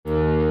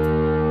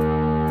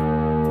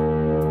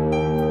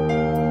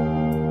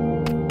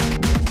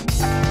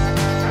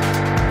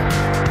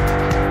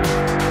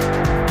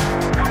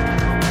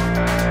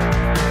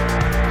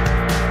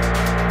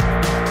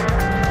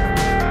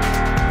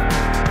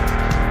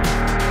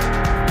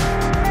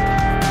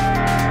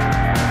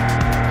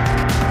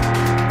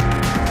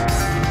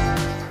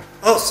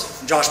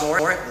Josh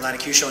Moore, Atlanta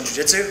Kyusho and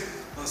Jujitsu.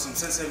 Some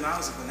Sensei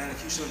Miles of Atlanta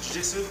Kyusho and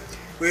Jujitsu.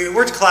 We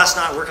worked class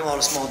night working a lot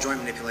of small joint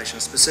manipulation,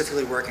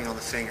 specifically working on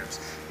the fingers.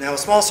 Now with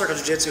small circle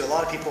jiu-jitsu, a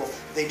lot of people,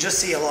 they just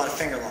see a lot of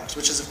finger locks,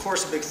 which is of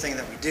course a big thing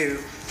that we do.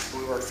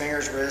 We work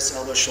fingers, wrists,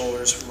 elbows,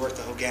 shoulders, we work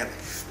the whole gamut.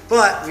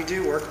 But we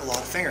do work a lot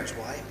of fingers.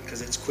 Why?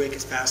 Because it's quick,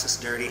 it's fast, it's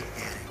dirty,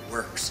 and it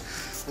works.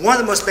 One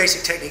of the most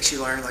basic techniques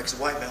you learn, like as a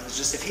white belt, is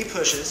just if he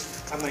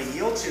pushes, I'm going to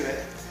yield to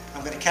it,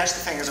 I'm going to catch the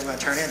fingers, I'm going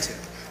to turn into it.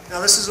 Now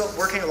this is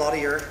working a lot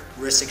of your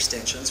wrist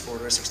extensions,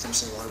 forward wrist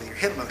extensions, a lot of your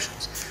hip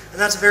motions. And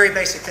that's a very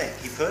basic thing.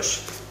 You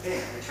push, bam,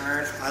 I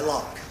turn, I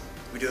lock.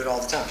 We do it all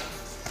the time.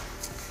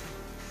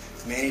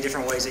 Many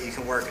different ways that you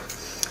can work it.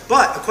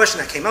 But a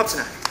question that came up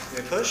tonight,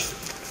 we push,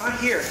 if I'm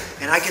here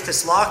and I get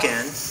this lock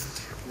in,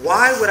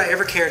 why would I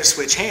ever care to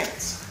switch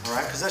hands? All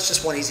right, because that's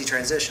just one easy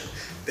transition.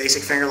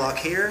 Basic finger lock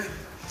here,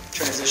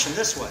 transition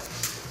this way.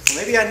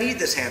 Well, maybe I need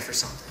this hand for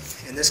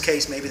something. In this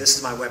case, maybe this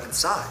is my weapon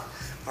side.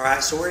 All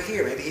right, so we're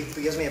here. Maybe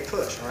he gives me a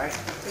push, all right?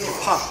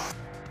 Pop.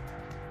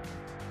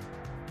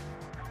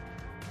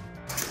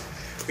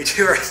 We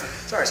do our,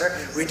 sorry,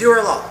 sir. We do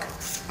our lock.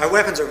 My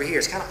weapon's over here.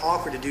 It's kind of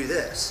awkward to do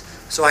this.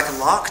 So I can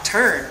lock,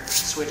 turn,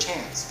 switch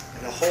hands.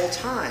 And the whole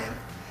time,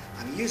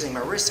 I'm using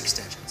my wrist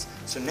extensions.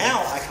 So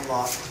now I can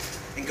lock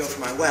and go for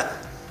my weapon,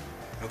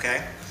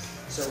 okay?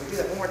 So we do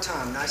that one more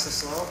time, nice and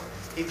slow.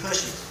 He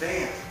pushes,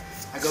 bam.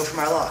 I go for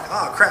my lock.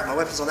 Oh crap, my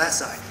weapon's on that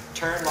side.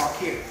 Turn, lock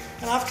here.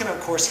 And I can of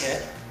course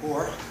hit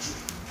or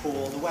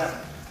pull the weapon,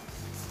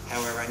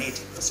 however I need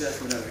to. Let's do that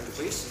from another angle,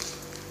 please.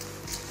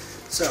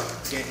 So,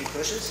 again, he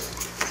pushes,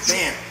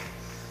 bam.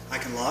 I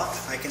can lock,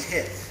 I can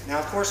hit. Now,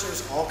 of course,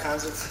 there's all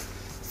kinds of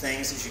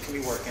things that you can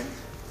be working,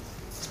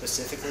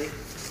 specifically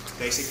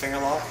basic finger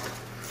lock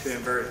to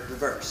invert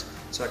reverse.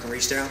 So I can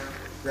reach down,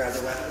 grab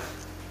the weapon,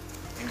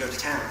 and go to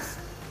town.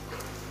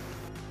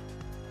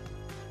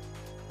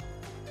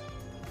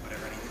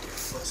 Whatever I need to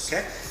do.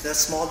 Okay, that's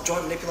small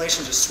joint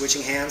manipulation, just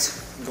switching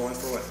hands and going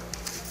for a weapon.